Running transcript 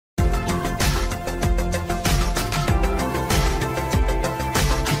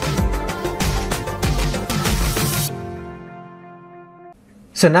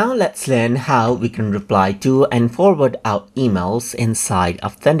So now let's learn how we can reply to and forward out emails inside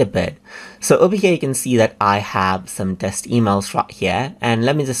of Thunderbird. So over here you can see that I have some test emails right here, and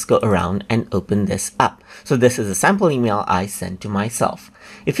let me just go around and open this up. So this is a sample email I sent to myself.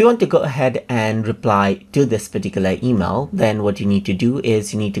 If you want to go ahead and reply to this particular email, then what you need to do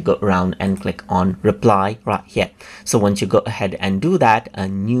is you need to go around and click on reply right here. So once you go ahead and do that, a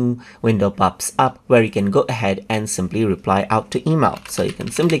new window pops up where you can go ahead and simply reply out to email. So you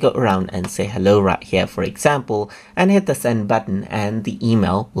can simply go around and say hello right here, for example, and hit the send button and the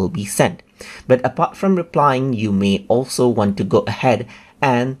email will be sent. But apart from replying, you may also want to go ahead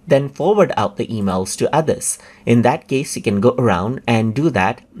and then forward out the emails to others. In that case, you can go around and do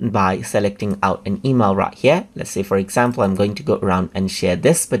that by selecting out an email right here. Let's say, for example, I'm going to go around and share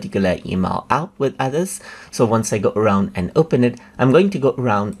this particular email out with others. So once I go around and open it, I'm going to go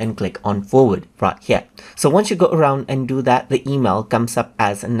around and click on forward right here. So once you go around and do that, the email comes up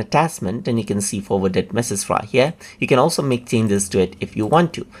as an attachment and you can see forwarded message right here. You can also make changes to it if you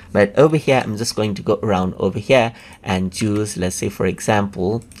want to. But over here, I'm just going to go around over here and choose, let's say, for example,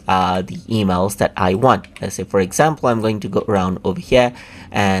 the emails that I want. Let's say, for example, I'm going to go around over here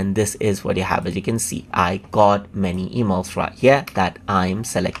and this is what you have. As you can see, I got many emails right here that I'm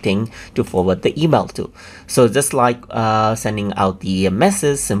selecting to forward the email to. So just like sending out the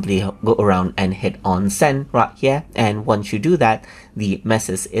message, simply go around and hit on send right here, and once you do that, the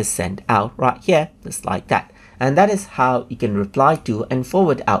message is sent out right here, just like that. And that is how you can reply to and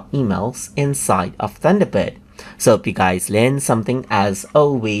forward out emails inside of Thunderbird. So hope you guys learned something as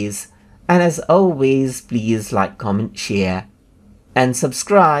always. And as always, please like, comment, share, and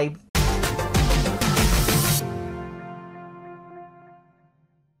subscribe.